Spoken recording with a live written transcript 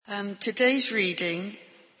Today's reading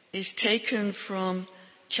is taken from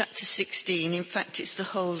chapter 16. In fact, it's the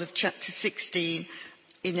whole of chapter 16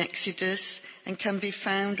 in Exodus and can be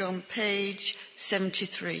found on page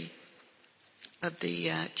 73 of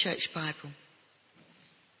the Church Bible.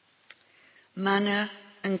 Manna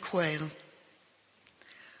and quail.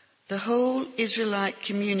 The whole Israelite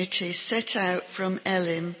community set out from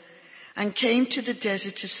Elim and came to the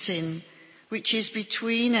desert of Sin, which is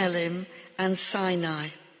between Elim and Sinai,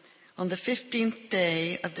 on the 15th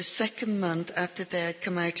day of the second month after they had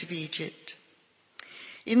come out of Egypt.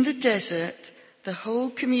 In the desert, the whole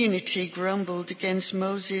community grumbled against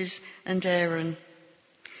Moses and Aaron.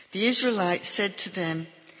 The Israelites said to them,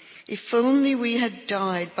 "If only we had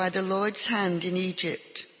died by the Lord's hand in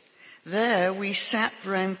Egypt. There we sat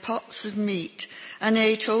round pots of meat and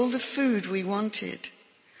ate all the food we wanted.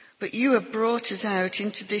 But you have brought us out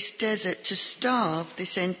into this desert to starve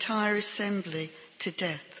this entire assembly to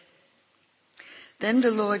death." Then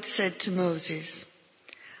the Lord said to Moses,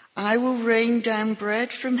 "I will rain down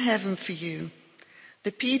bread from heaven for you.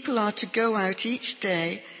 The people are to go out each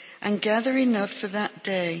day and gather enough for that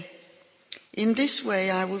day. In this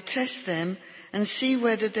way I will test them and see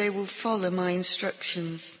whether they will follow my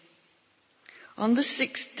instructions. On the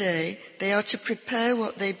 6th day they are to prepare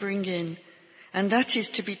what they bring in, and that is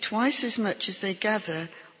to be twice as much as they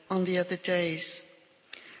gather on the other days."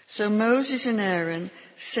 So Moses and Aaron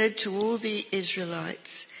said to all the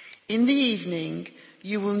Israelites, "In the evening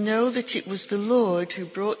you will know that it was the Lord who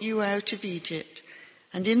brought you out of Egypt,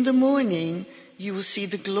 and in the morning you will see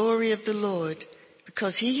the glory of the Lord,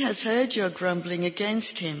 because he has heard your grumbling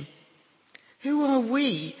against him. Who are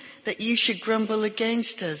we that you should grumble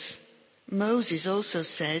against us?" Moses also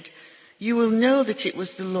said, "You will know that it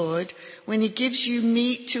was the Lord when he gives you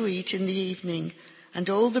meat to eat in the evening and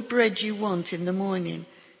all the bread you want in the morning,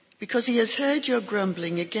 because he has heard your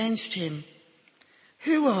grumbling against him.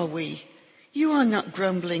 Who are we? You are not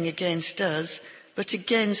grumbling against us, but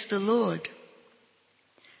against the Lord."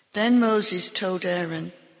 Then Moses told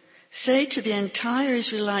Aaron, "Say to the entire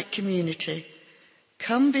Israelite community,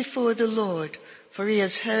 'Come before the Lord, for he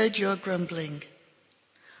has heard your grumbling.'"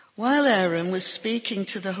 While Aaron was speaking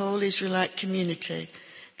to the whole Israelite community,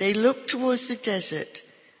 they looked towards the desert,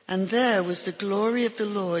 and there was the glory of the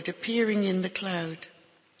Lord appearing in the cloud.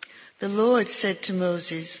 The Lord said to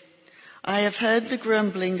Moses, "I have heard the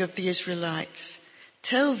grumbling of the Israelites.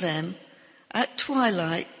 Tell them, at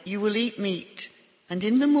twilight you will eat meat, and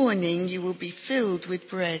in the morning you will be filled with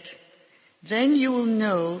bread. Then you will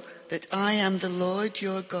know that I am the Lord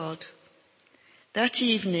your God." That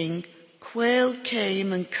evening, quail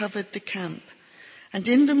came and covered the camp, and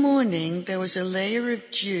in the morning there was a layer of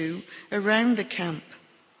dew around the camp.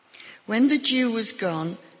 When the dew was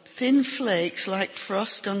gone, thin flakes like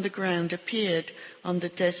frost on the ground appeared on the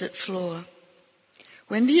desert floor.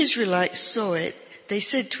 When the Israelites saw it, they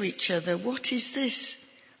said to each other, "What is this?"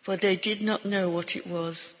 For they did not know what it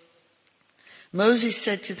was. Moses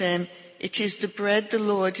said to them, "It is the bread the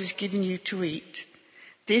Lord has given you to eat.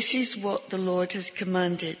 This is what the Lord has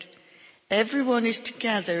commanded. Everyone is to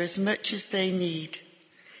gather as much as they need.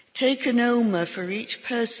 Take an omer for each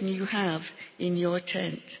person you have in your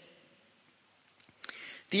tent."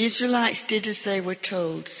 The Israelites did as they were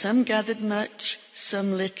told. Some gathered much,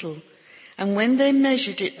 some little. And when they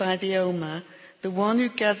measured it by the omer, the one who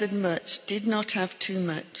gathered much did not have too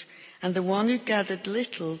much, and the one who gathered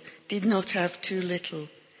little did not have too little.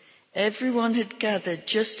 Everyone had gathered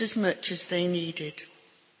just as much as they needed.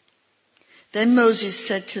 Then Moses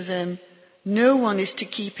said to them, "No one is to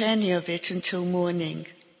keep any of it until morning."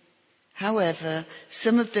 However,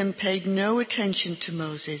 some of them paid no attention to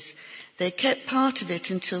Moses. They kept part of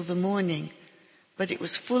it until the morning, but it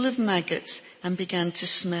was full of maggots and began to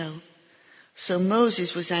smell. So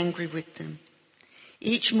Moses was angry with them.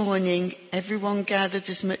 Each morning, everyone gathered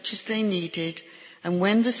as much as they needed, and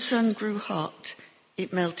when the sun grew hot,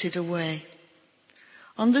 it melted away.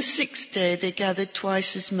 On the 6th day, they gathered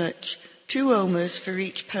twice as much, 2 omers for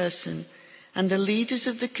each person, and the leaders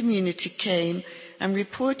of the community came and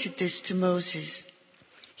reported this to Moses.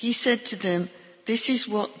 He said to them, "This is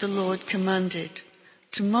what the Lord commanded.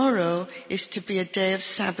 Tomorrow is to be a day of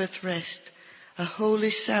Sabbath rest, a holy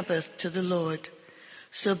Sabbath to the Lord.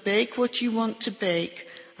 So bake what you want to bake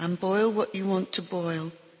and boil what you want to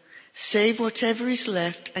boil. Save whatever is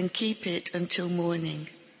left and keep it until morning."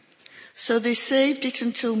 So they saved it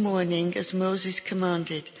until morning as Moses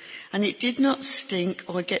commanded, and it did not stink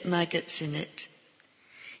or get maggots in it.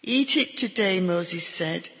 "Eat it today," Moses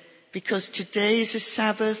said, "because today is a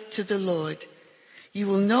Sabbath to the Lord. You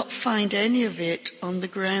will not find any of it on the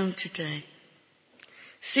ground today.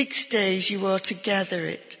 6 days you are to gather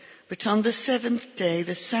it, But on the seventh day,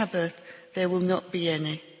 the Sabbath, there will not be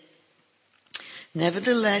any.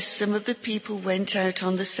 Nevertheless, some of the people went out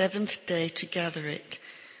on the seventh day to gather it,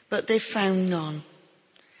 but they found none.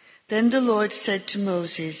 Then the Lord said to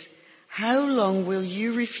Moses, "How long will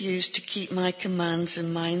you refuse to keep my commands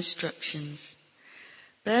and my instructions?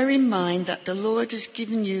 Bear in mind that the Lord has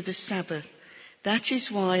given you the Sabbath. That is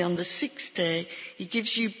why on the sixth day he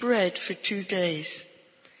gives you bread for 2 days.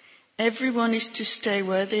 Everyone is to stay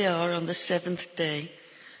where they are on the seventh day.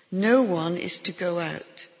 No one is to go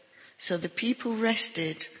out." So the people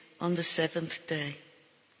rested on the seventh day.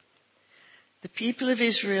 The people of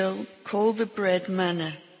Israel called the bread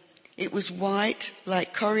manna. It was white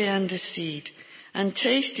like coriander seed and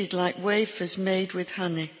tasted like wafers made with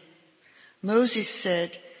honey. Moses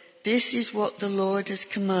said, "This is what the Lord has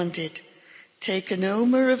commanded. Take an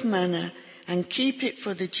omer of manna and keep it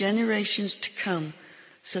for the generations to come,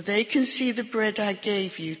 so they can see the bread I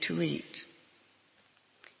gave you to eat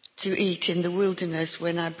in the wilderness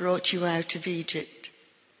when I brought you out of Egypt."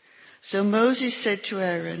 So Moses said to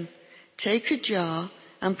Aaron, "Take a jar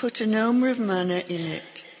and put an omer of manna in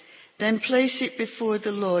it. Then place it before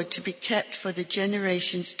the Lord to be kept for the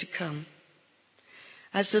generations to come."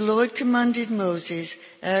 As the Lord commanded Moses,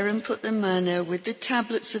 Aaron put the manna with the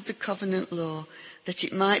tablets of the covenant law, that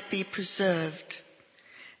it might be preserved.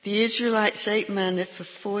 The Israelites ate manna for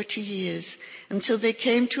 40 years, until they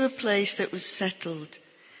came to a place that was settled.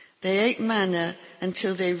 They ate manna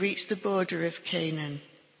until they reached the border of Canaan.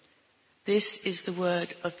 This is the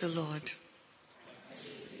word of the Lord.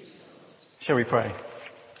 Shall we pray?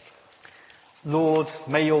 Lord,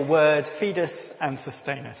 may your word feed us and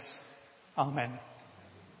sustain us. Amen.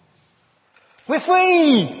 We're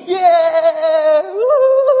free! Yeah!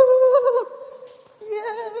 Woo!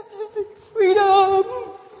 Yeah! Freedom!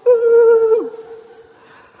 Woo!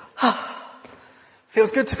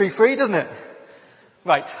 Feels good to be free, doesn't it?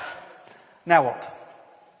 Right. Now what?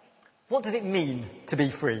 What does it mean to be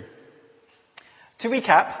free? To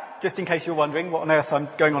recap, just in case you're wondering what on earth I'm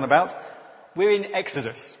going on about, we're in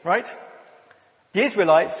Exodus, right? The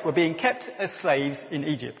Israelites were being kept as slaves in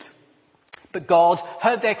Egypt. But God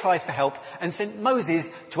heard their cries for help and sent Moses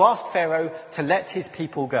to ask Pharaoh to let his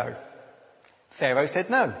people go. Pharaoh said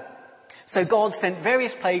no. So God sent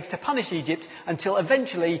various plagues to punish Egypt until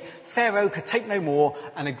eventually Pharaoh could take no more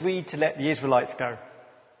and agreed to let the Israelites go.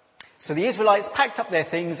 So the Israelites packed up their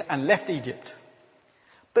things and left Egypt.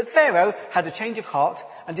 But Pharaoh had a change of heart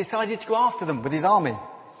and decided to go after them with his army.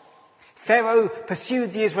 Pharaoh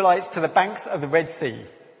pursued the Israelites to the banks of the Red Sea.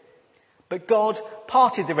 But God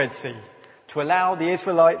parted the Red Sea to allow the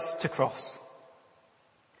Israelites to cross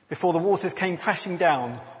before the waters came crashing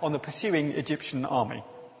down on the pursuing Egyptian army.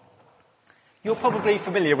 You're probably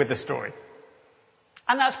familiar with the story.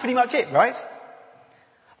 And that's pretty much it, right?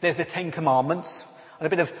 There's the 10 Commandments and a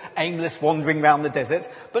bit of aimless wandering around the desert,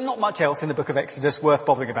 but not much else in the book of Exodus worth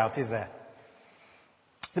bothering about, is there?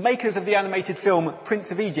 The makers of the animated film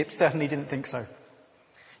Prince of Egypt certainly didn't think so.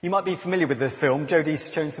 You might be familiar with the film.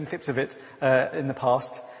 Jodie's shown some clips of it in the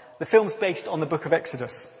past. The film's based on the book of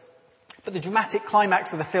Exodus. But the dramatic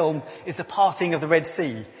climax of the film is the parting of the Red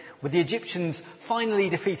Sea, with the Egyptians finally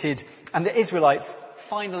defeated and the Israelites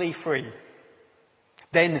finally free.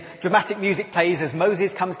 Then dramatic music plays as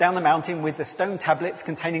Moses comes down the mountain with the stone tablets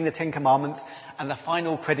containing the 10 Commandments and the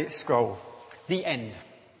final credits scroll. The end.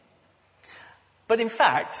 But in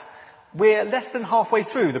fact, we're less than halfway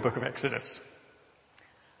through the book of Exodus.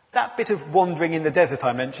 That bit of wandering in the desert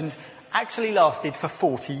I mentioned actually lasted for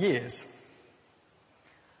 40 years.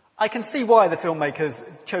 I can see why the filmmakers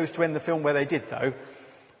chose to end the film where they did, though.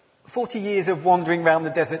 40 years of wandering around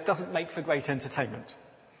the desert doesn't make for great entertainment,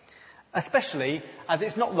 especially as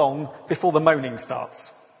it's not long before the moaning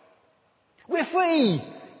starts. We're free!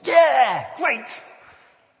 Yeah! Great!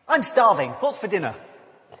 I'm starving. What's for dinner?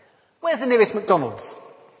 Where's the nearest McDonald's?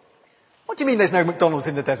 What do you mean there's no McDonald's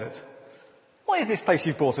in the desert? Why is this place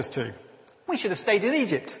you've brought us to? We should have stayed in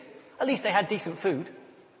Egypt. At least they had decent food.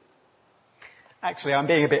 Actually, I'm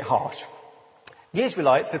being a bit harsh. The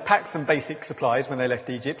Israelites had packed some basic supplies when they left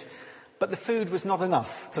Egypt, but the food was not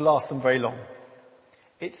enough to last them very long.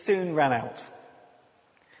 It soon ran out.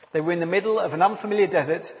 They were in the middle of an unfamiliar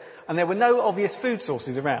desert, and there were no obvious food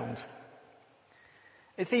sources around.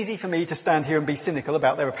 It's easy for me to stand here and be cynical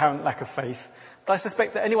about their apparent lack of faith, but I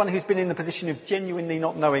suspect that anyone who's been in the position of genuinely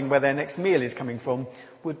not knowing where their next meal is coming from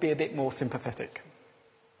would be a bit more sympathetic.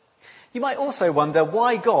 You might also wonder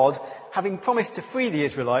why God, having promised to free the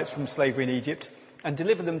Israelites from slavery in Egypt and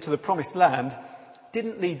deliver them to the promised land,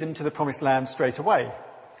 didn't lead them to the promised land straight away,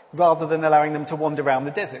 rather than allowing them to wander around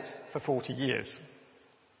the desert for 40 years.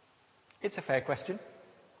 It's a fair question.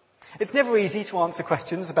 It's never easy to answer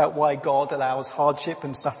questions about why God allows hardship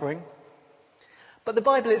and suffering. But the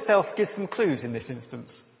Bible itself gives some clues in this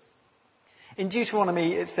instance. In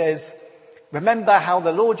Deuteronomy it says, "Remember how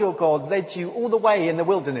the Lord your God led you all the way in the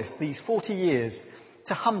wilderness these 40 years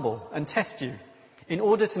to humble and test you in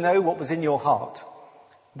order to know what was in your heart,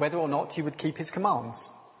 whether or not you would keep his commands.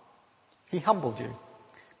 He humbled you,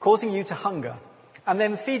 causing you to hunger, and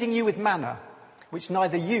then feeding you with manna, which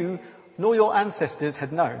neither you nor your ancestors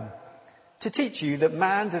had known, to teach you that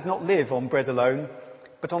man does not live on bread alone,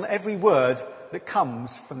 but on every word that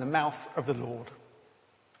comes from the mouth of the Lord."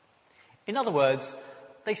 In other words,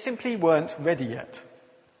 they simply weren't ready yet.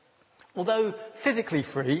 Although physically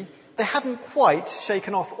free, they hadn't quite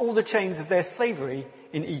shaken off all the chains of their slavery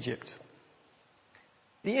in Egypt.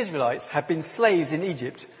 The Israelites had been slaves in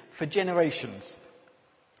Egypt for generations,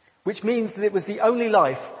 which means that it was the only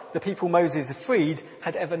life the people Moses freed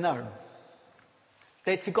had ever known.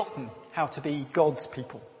 They'd forgotten how to be God's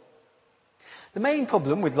people. The main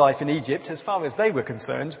problem with life in Egypt, as far as they were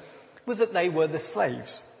concerned, was that they were the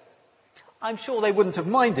slaves. I'm sure they wouldn't have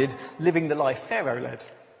minded living the life Pharaoh led.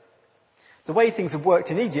 The way things had worked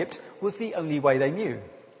in Egypt was the only way they knew.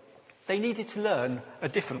 They needed to learn a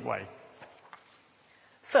different way.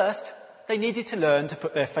 First, they needed to learn to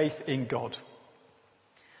put their faith in God.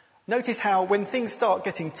 Notice how when things start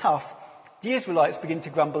getting tough, the Israelites begin to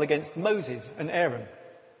grumble against Moses and Aaron.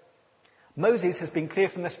 Moses has been clear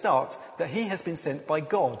from the start that he has been sent by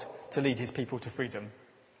God to lead his people to freedom.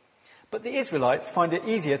 But the Israelites find it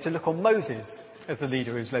easier to look on Moses as the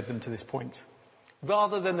leader who's led them to this point,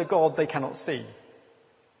 rather than the God they cannot see.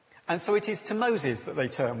 And so it is to Moses that they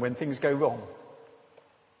turn when things go wrong.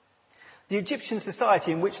 The Egyptian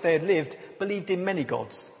society in which they had lived believed in many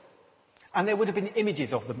gods, and there would have been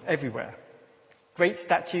images of them everywhere. Great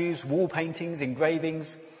statues, wall paintings,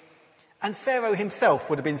 engravings, and Pharaoh himself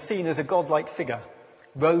would have been seen as a godlike figure,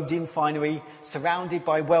 robed in finery, surrounded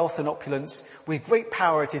by wealth and opulence, with great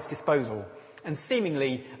power at his disposal, and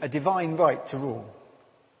seemingly a divine right to rule.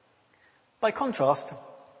 By contrast,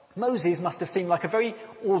 Moses must have seemed like a very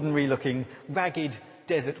ordinary-looking, ragged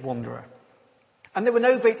desert wanderer. And there were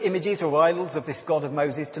no great images or idols of this God of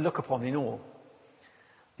Moses to look upon in awe.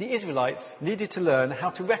 The Israelites needed to learn how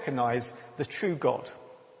to recognize the true God.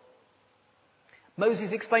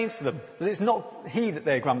 Moses explains to them that it's not he that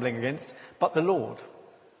they're grumbling against, but the Lord.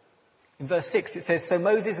 In verse 6 it says, "So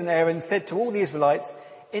Moses and Aaron said to all the Israelites,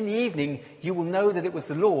 'In the evening you will know that it was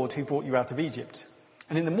the Lord who brought you out of Egypt.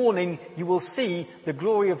 And in the morning you will see the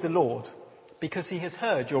glory of the Lord, because he has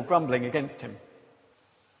heard your grumbling against him.'"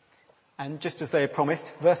 And just as they had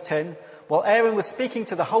promised, verse 10, "While Aaron was speaking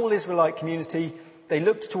to the whole Israelite community, they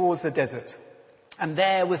looked towards the desert, and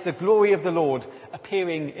there was the glory of the Lord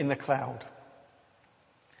appearing in the cloud."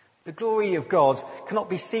 The glory of God cannot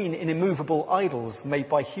be seen in immovable idols made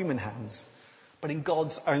by human hands, but in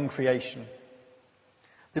God's own creation.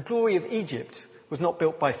 The glory of Egypt was not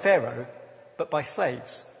built by Pharaoh, but by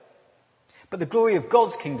slaves. But the glory of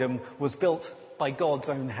God's kingdom was built by God's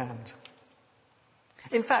own hand.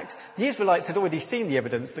 In fact, the Israelites had already seen the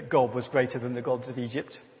evidence that God was greater than the gods of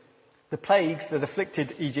Egypt. The plagues that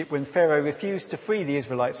afflicted Egypt when Pharaoh refused to free the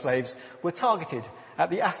Israelite slaves were targeted at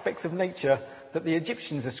the aspects of nature that the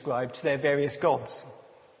Egyptians ascribed to their various gods.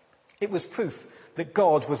 It was proof that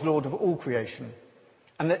God was Lord of all creation,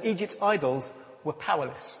 and that Egypt's idols were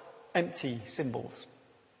powerless, empty symbols.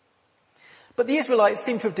 But the Israelites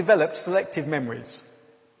seem to have developed selective memories.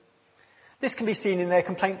 This can be seen in their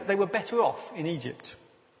complaint that they were better off in Egypt.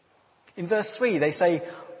 In verse 3 they say,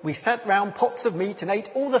 "We sat round pots of meat and ate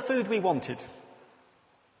all the food we wanted."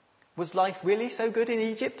 Was life really so good in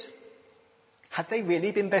Egypt? Had they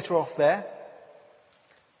really been better off there?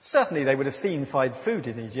 Certainly they would have seen fine food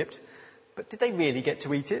in Egypt, but did they really get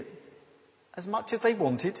to eat it as much as they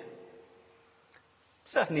wanted?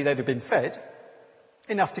 Certainly they'd have been fed,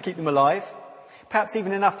 enough to keep them alive, perhaps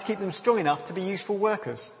even enough to keep them strong enough to be useful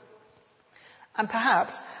workers. And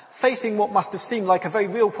perhaps, facing what must have seemed like a very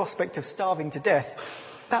real prospect of starving to death,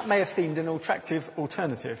 that may have seemed an attractive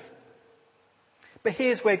alternative. But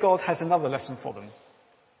here's where God has another lesson for them.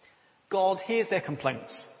 God hears their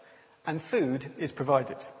complaints, and food is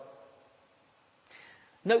provided.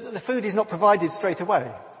 Note that the food is not provided straight away,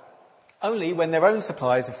 only when their own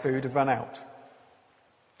supplies of food have run out.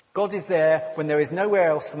 God is there when there is nowhere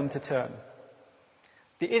else for them to turn.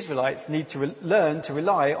 The Israelites need to learn to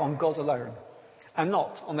rely on God alone, and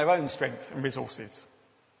not on their own strength and resources.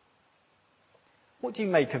 What do you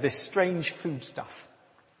make of this strange food stuff?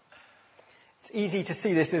 It's easy to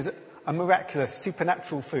see this as a miraculous,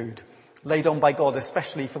 supernatural food laid on by God,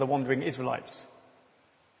 especially for the wandering Israelites.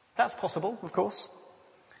 That's possible, of course.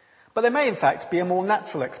 But there may in fact be a more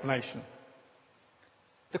natural explanation.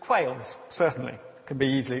 The quails, certainly, can be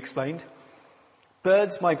easily explained.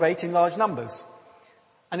 Birds migrate in large numbers,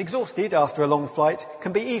 and exhausted after a long flight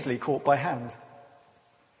can be easily caught by hand.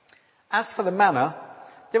 As for the manna,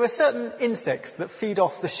 there are certain insects that feed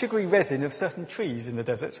off the sugary resin of certain trees in the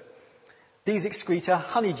desert. These excrete a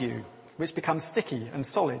honeydew, which becomes sticky and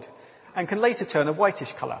solid, and can later turn a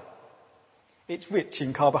whitish colour. It's rich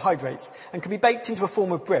in carbohydrates and can be baked into a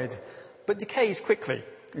form of bread, but decays quickly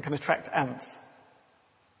and can attract ants.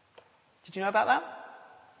 Did you know about that?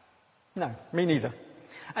 No, me neither.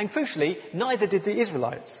 And crucially, neither did the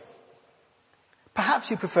Israelites.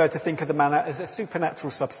 Perhaps you prefer to think of the manna as a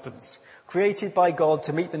supernatural substance, created by God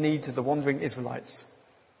to meet the needs of the wandering Israelites.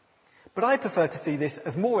 But I prefer to see this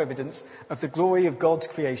as more evidence of the glory of God's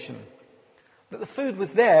creation, that the food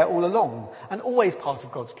was there all along and always part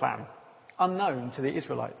of God's plan, unknown to the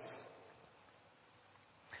Israelites.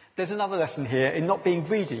 There's another lesson here in not being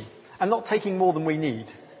greedy and not taking more than we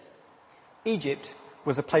need. Egypt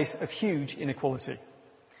was a place of huge inequality,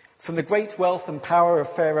 from the great wealth and power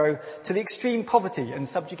of Pharaoh to the extreme poverty and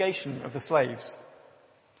subjugation of the slaves.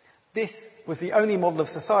 This was the only model of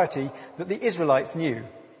society that the Israelites knew,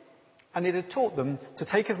 and it had taught them to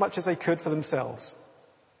take as much as they could for themselves.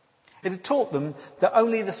 It had taught them that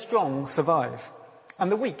only the strong survive,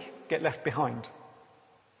 and the weak get left behind.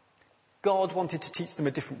 God wanted to teach them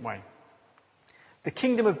a different way. The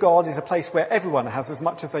kingdom of God is a place where everyone has as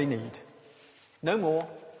much as they need. No more,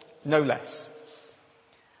 no less.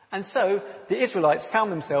 And so the Israelites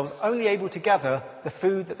found themselves only able to gather the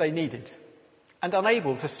food that they needed and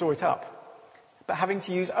unable to store it up, but having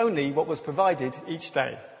to use only what was provided each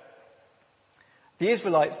day. The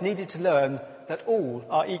Israelites needed to learn that all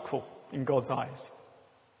are equal in God's eyes.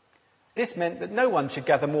 This meant that no one should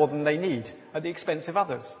gather more than they need at the expense of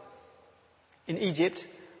others. In Egypt,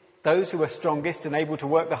 those who were strongest and able to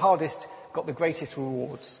work the hardest got the greatest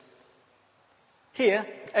rewards. Here,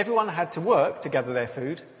 everyone had to work to gather their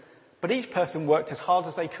food, but each person worked as hard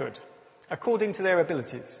as they could, according to their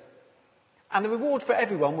abilities. And the reward for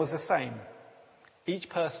everyone was the same. Each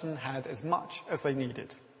person had as much as they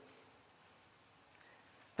needed.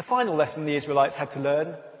 The final lesson the Israelites had to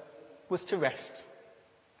learn was to rest.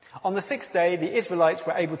 On the sixth day, the Israelites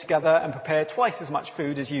were able to gather and prepare twice as much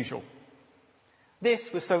food as usual.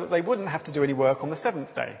 This was so that they wouldn't have to do any work on the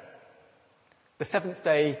seventh day. The seventh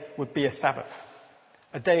day would be a Sabbath,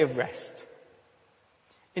 a day of rest.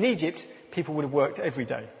 In Egypt, people would have worked every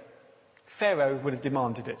day. Pharaoh would have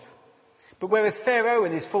demanded it. But whereas Pharaoh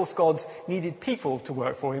and his false gods needed people to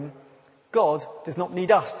work for him, God does not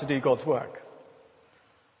need us to do God's work.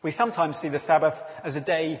 We sometimes see the Sabbath as a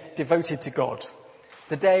day devoted to God,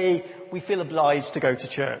 the day we feel obliged to go to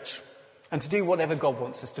church and to do whatever God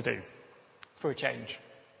wants us to do, for a change.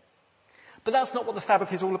 But that's not what the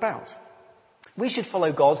Sabbath is all about. We should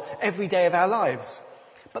follow God every day of our lives.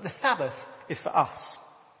 But the Sabbath is for us,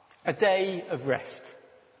 a day of rest.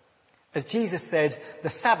 As Jesus said, the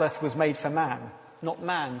Sabbath was made for man, not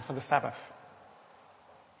man for the Sabbath.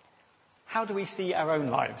 How do we see our own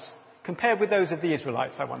lives, compared with those of the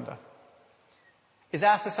Israelites, I wonder? Is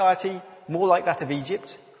our society more like that of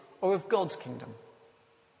Egypt or of God's kingdom?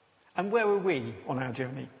 And where are we on our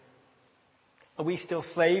journey? Are we still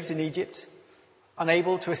slaves in Egypt,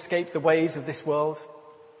 unable to escape the ways of this world?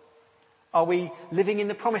 Are we living in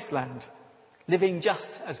the promised land, living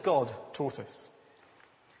just as God taught us?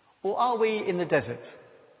 Or are we in the desert,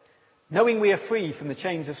 knowing we are free from the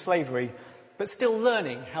chains of slavery, but still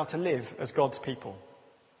learning how to live as God's people?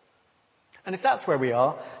 And if that's where we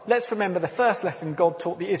are, let's remember the first lesson God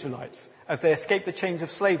taught the Israelites as they escaped the chains of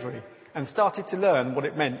slavery and started to learn what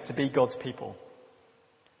it meant to be God's people.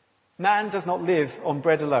 Man does not live on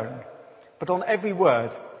bread alone, but on every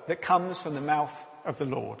word that comes from the mouth of the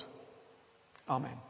Lord. Amen.